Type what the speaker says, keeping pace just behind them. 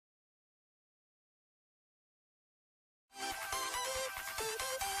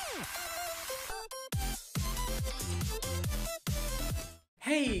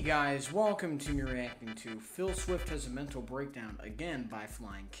Hey guys, welcome to me reacting to Phil Swift Has a Mental Breakdown again by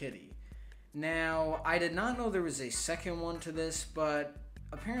Flying Kitty. Now, I did not know there was a second one to this, but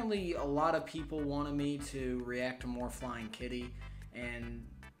apparently a lot of people wanted me to react to more Flying Kitty, and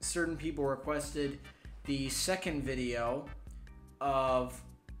certain people requested the second video of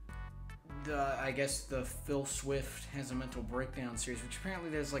the Phil Swift Has a Mental Breakdown series, which apparently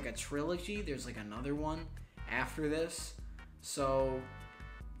there's like a trilogy. There's like another one after this. So,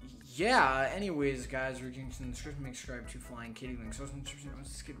 yeah, anyways, guys, we're getting to the description. Make subscribe to Flying Kitty. Links also in the description. Let's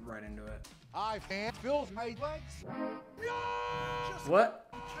just get right into it. I've had Phil's my legs. What?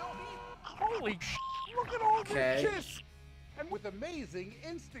 Holy sh! Look at all Okay. this kiss! And with amazing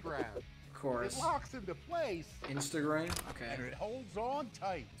Instagram. Of course. It locks into place. Instagram? And Okay. it holds on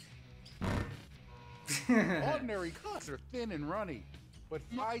tight. Ordinary cuts are thin and runny, but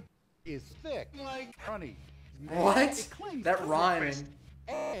my is thick like honey. What? It clings That to the rhyming. wrist.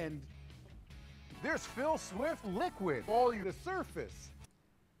 And there's Phil Swift liquid all over the surface.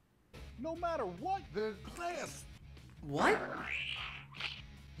 No matter what the class, What?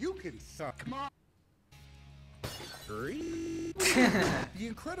 you can suck my. The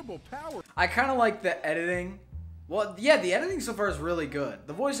incredible power. I kind of like the editing. Well, yeah, the editing so far is really good.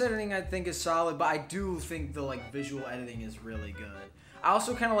 The voice editing I think is solid, but I do think the visual editing is really good. I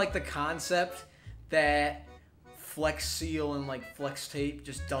also kind of like the concept that Flex Seal and Flex Tape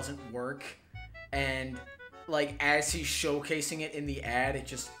just doesn't work, and as he's showcasing it in the ad, it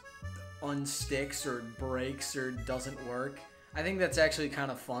just unsticks or breaks or doesn't work. I think that's actually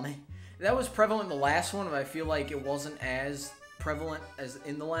kind of funny. That was prevalent in the last one, but I feel like it wasn't as prevalent as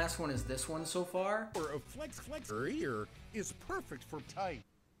in the last one as this one so far. Of Flex ear is perfect for tight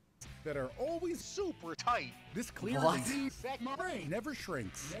that are always super tight. This clear What? brain never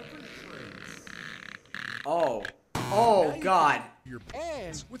shrinks. Oh Now you God. can your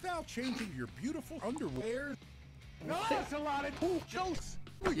pants without changing your beautiful underwear. No, that's a lot of cool jokes.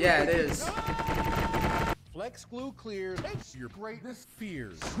 Yeah, it is. Flex Glue Clear takes your greatest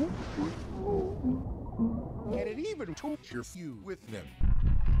fears. And it even tools your few with them.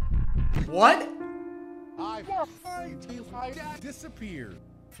 What? I find till I disappear.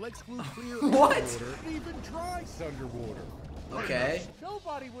 Flex Glue Clear What? underwater, and even dries underwater. Okay.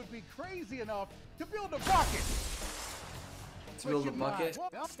 Nobody would be crazy enough to build a bucket. To build a But you might bucket?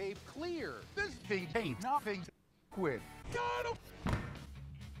 want to Tape clear. This thing ain't nothing to quit. Got him.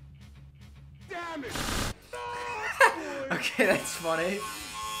 Damn it. No, Okay, that's funny.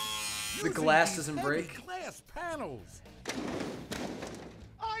 The Using glass these doesn't heavy break. Glass panels.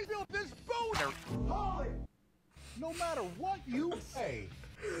 I built this boulder. No matter what you say.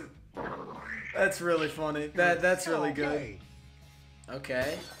 That's really funny. That's really good. Okay.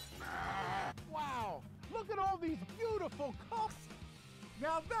 Okay. Wow. Look at all these beautiful cups.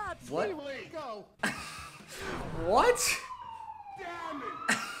 Now that's What? really go. What? Damn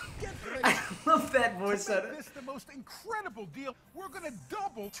it. Get ready. I love that voice To make edit. this the most incredible deal. We're gonna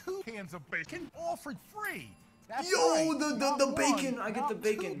double 2 cans of bacon, all for free. That's Yo, right. the Not bacon. one, I get not the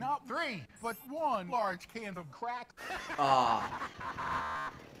bacon. Two, not 3, but 1 large can of crack.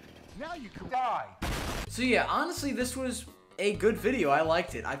 Ah. Now you can die. So yeah, honestly, this was a good video. I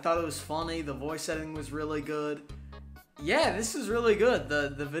liked it. I thought it was funny. The voice editing was really good. Yeah, this is really good.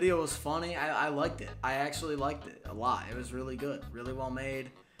 The video was funny. I liked it. I actually liked it a lot. It was really good. Really well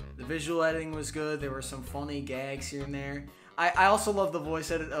made. The visual editing was good. There were some funny gags here and there. I also love the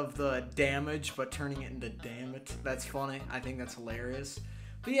voice edit of the damage, but turning it into damn it. That's funny. I think that's hilarious.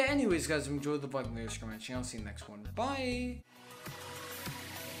 But yeah, anyways, guys, enjoy the vlog. Comment, channel. See you in the next one. Bye!